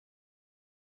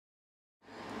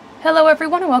Hello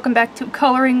everyone and welcome back to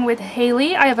Coloring with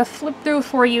Haley. I have a flip through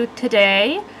for you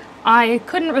today. I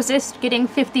couldn't resist getting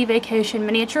 50 vacation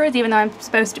miniatures even though I'm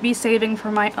supposed to be saving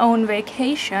for my own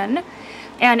vacation.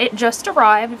 And it just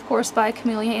arrived, of course, by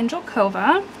Camellia Angel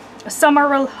Kova. A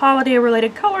summer holiday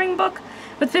related coloring book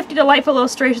with 50 delightful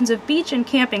illustrations of beach and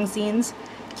camping scenes,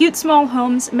 cute small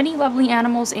homes, many lovely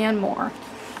animals, and more.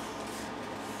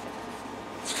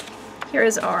 Here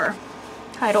is our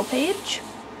title page.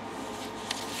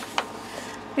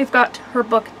 We've got her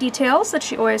book details that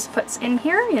she always puts in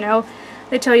here. You know,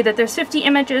 they tell you that there's 50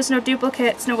 images, no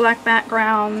duplicates, no black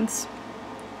backgrounds.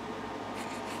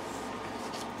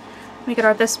 We get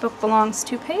our This Book Belongs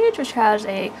To page, which has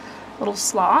a little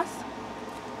sloth.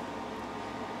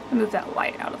 I'll move that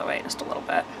light out of the way just a little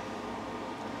bit.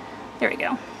 There we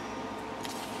go.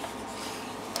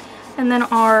 And then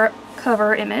our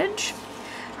cover image.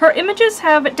 Her images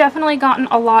have definitely gotten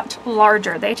a lot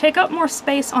larger. They take up more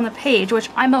space on the page,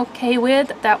 which I'm okay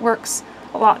with. That works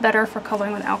a lot better for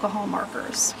coloring with alcohol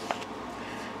markers.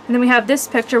 And then we have this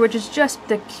picture, which is just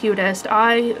the cutest.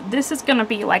 This is going to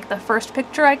be like the first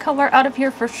picture I color out of here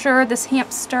for sure. This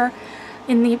hamster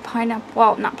in the pineapple,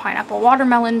 well, not pineapple,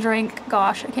 watermelon drink.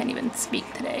 Gosh, I can't even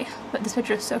speak today, but this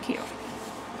picture is so cute.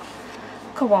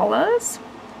 Koalas.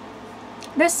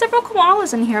 There's several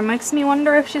koalas in here. Makes me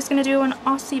wonder if she's going to do an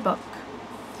Aussie book.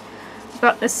 We've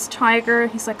got this tiger.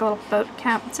 He's like a little boat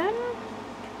captain.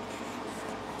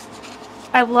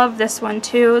 I love this one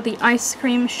too. The ice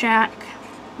cream shack.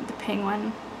 The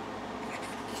penguin.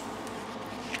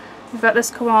 We've got this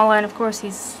koala, and of course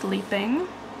he's sleeping.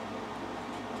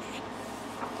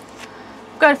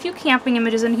 We've got a few camping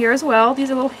images in here as well.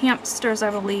 These are little hamsters, I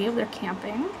believe. They're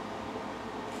camping.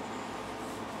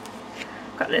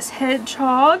 Got this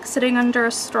hedgehog sitting under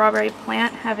a strawberry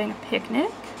plant having a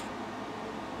picnic.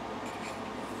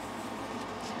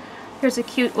 Here's a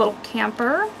cute little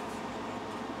camper.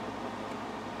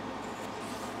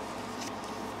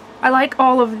 I like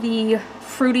all of the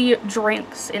fruity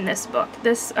drinks in this book.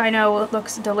 This, I know,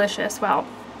 looks delicious. Well,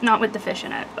 not with the fish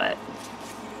in it, but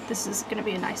this is going to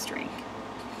be a nice drink.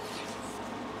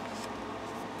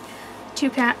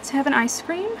 Two cats have an ice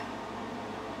cream.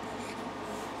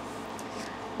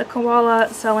 The koala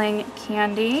selling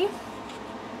candy.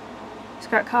 It's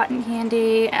got cotton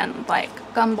candy and like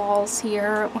gumballs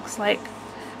here. It looks like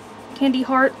candy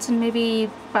hearts and maybe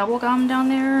bubble gum down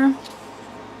there.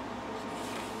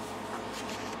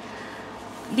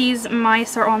 These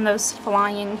mice are on those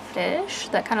flying fish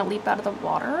that kind of leap out of the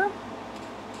water.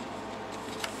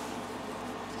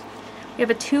 We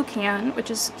have a toucan, which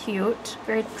is cute,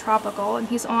 very tropical, and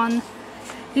he's on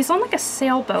like a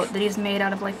sailboat that he's made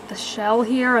out of like the shell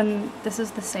here, and this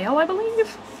is the sail, I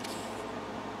believe.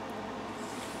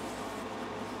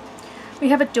 We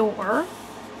have a door.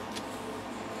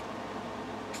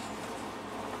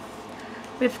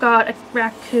 We've got a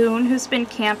raccoon who's been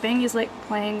camping. He's like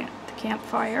playing at the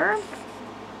campfire.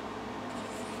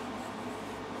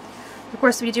 Of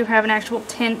course, we do have an actual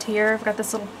tent here. We've got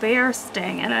this little bear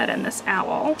staying in it and this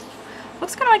owl.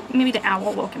 Looks kind of like maybe the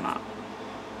owl woke him up.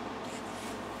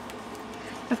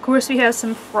 Of course, we have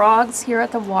some frogs here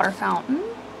at the water fountain.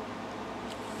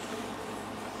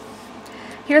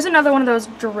 Here's another one of those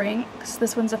drinks.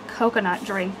 This one's a coconut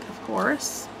drink, of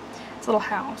course. It's a little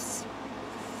house.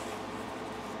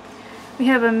 We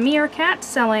have a meerkat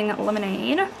selling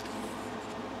lemonade.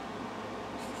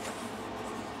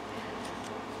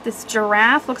 This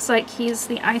giraffe looks like he's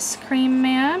the ice cream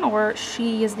man, or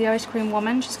she is the ice cream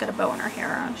woman. She's got a bow in her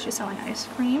hair. She's selling ice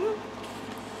cream.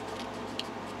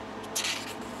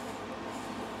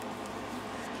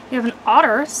 We have an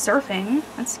otter surfing.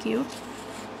 That's cute.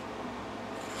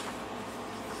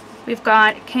 We've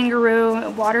got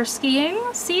kangaroo water skiing.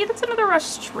 See, that's another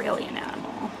Australian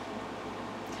animal.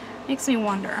 Makes me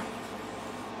wonder.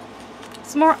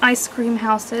 Some more ice cream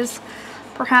houses.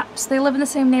 Perhaps they live in the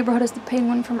same neighborhood as the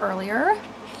penguin from earlier.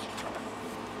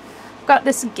 We've got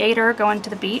this gator going to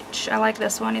the beach. I like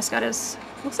this one. He's got his,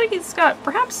 looks like he's got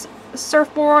perhaps a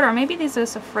surfboard, or maybe there's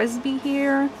a frisbee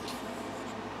here.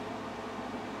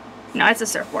 No, it's a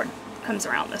surfboard. It comes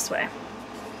around this way.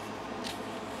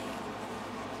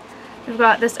 We've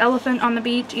got this elephant on the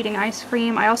beach eating ice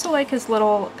cream. I also like his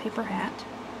little paper hat.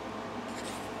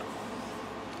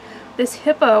 This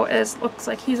hippo looks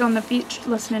like he's on the beach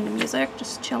listening to music,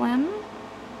 just chilling.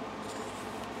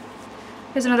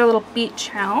 Here's another little beach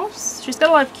house. She's got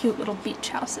a lot of cute little beach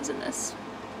houses in this.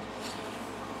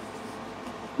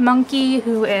 Monkey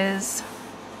who is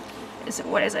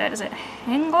what is it? Is it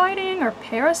hang gliding or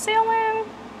parasailing?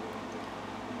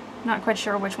 Not quite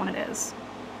sure which one it is.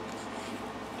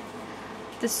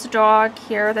 This dog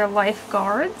here, they're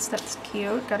lifeguards. That's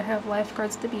cute. Gotta have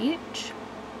lifeguards at the beach.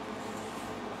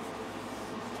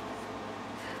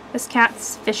 This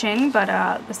cat's fishing, but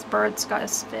this bird's got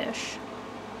his fish.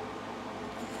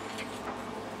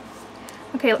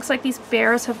 Okay, looks like these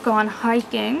bears have gone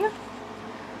hiking.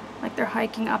 Like they're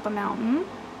hiking up a mountain.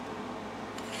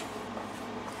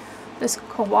 This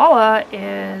koala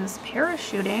is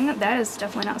parachuting. That is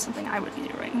definitely not something I would be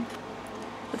doing.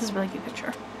 But this is a really cute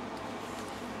picture.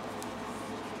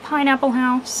 Pineapple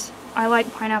house. I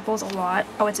like pineapples a lot.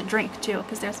 Oh, it's a drink too,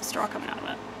 because there's a straw coming out of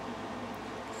it.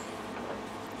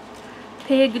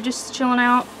 Pig just chilling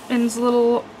out in his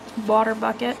little water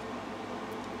bucket.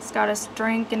 He's got his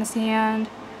drink in his hand.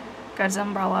 Got his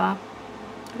umbrella.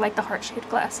 I like the heart-shaped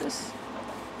glasses.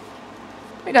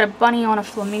 We got a bunny on a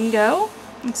flamingo.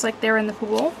 Looks like they're in the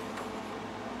pool.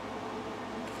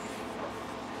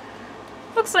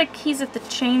 Looks like he's at the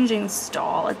changing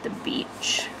stall at the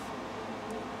beach.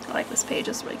 I like this page,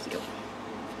 it's really cute.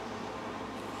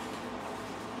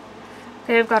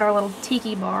 Okay, we've got our little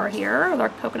tiki bar here with our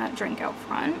coconut drink out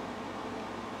front.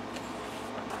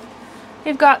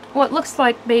 We've got what looks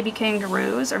like baby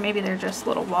kangaroos, or maybe they're just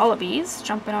little wallabies,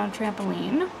 jumping on a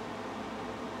trampoline.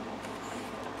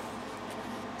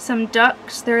 Some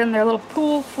ducks, they're in their little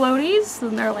pool floaties,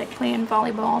 and they're like playing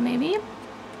volleyball maybe.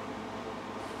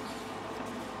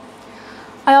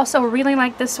 I also really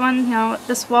like this one. You know,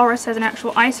 this walrus has an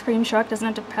actual ice cream truck, doesn't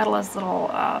have to pedal his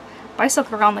little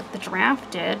bicycle around like the giraffe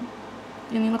did.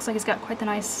 And he looks like he's got quite the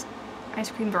nice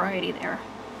ice cream variety there.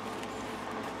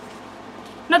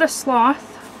 Another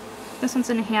sloth. This one's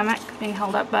in a hammock being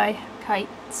held up by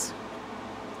kites.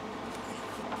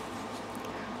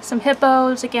 Some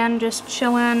hippos, again, just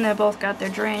chilling. They both got their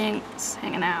drinks,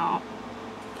 hanging out.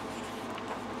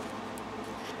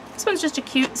 This one's just a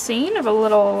cute scene of a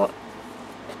little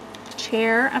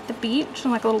chair at the beach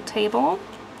and like a little table,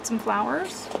 some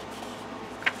flowers.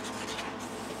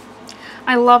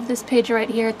 I love this page right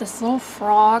here. This little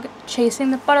frog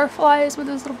chasing the butterflies with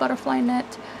his little butterfly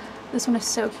net. This one is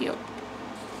so cute.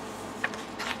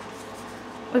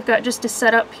 We've got just a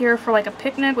setup here for like a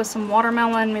picnic with some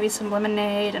watermelon, maybe some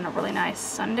lemonade, and a really nice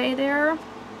sundae there.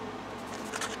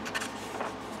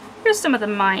 Here's some of the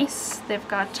mice. They've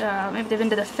got, maybe they've been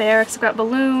to the fair, because they've got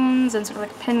balloons and sort of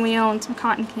like a pinwheel and some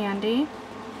cotton candy.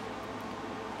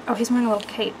 Oh, he's wearing a little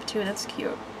cape too, that's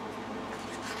cute.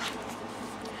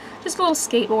 Just a little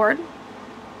skateboard.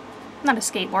 Not a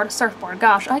skateboard, a surfboard.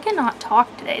 Gosh, I cannot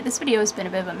talk today. This video has been a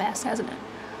bit of a mess, hasn't it?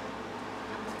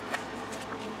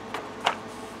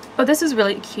 Oh, this is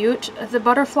really cute. The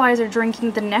butterflies are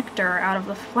drinking the nectar out of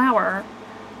the flower.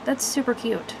 That's super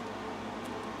cute.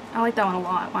 I like that one a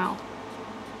lot. Wow.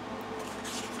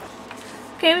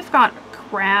 Okay, we've got a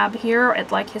crab here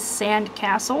at like his sand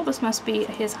castle. This must be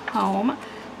his home.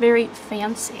 Very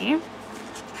fancy.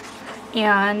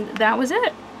 And that was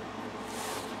it.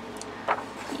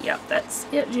 Yep, that's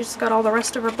it. You just got all the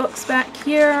rest of her books back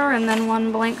here, and then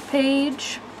one blank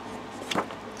page.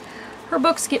 Her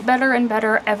books get better and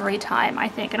better every time, I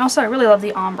think. And also, I really love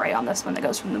the ombre on this one that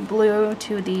goes from the blue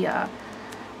to the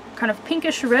kind of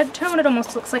pinkish red tone. It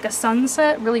almost looks like a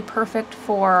sunset. Really perfect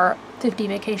for 50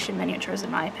 Vacation Miniatures,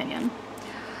 in my opinion.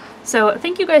 So,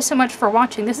 thank you guys so much for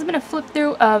watching. This has been a flip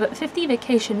through of 50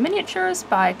 Vacation Miniatures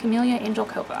by Camellia Angel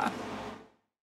Cova.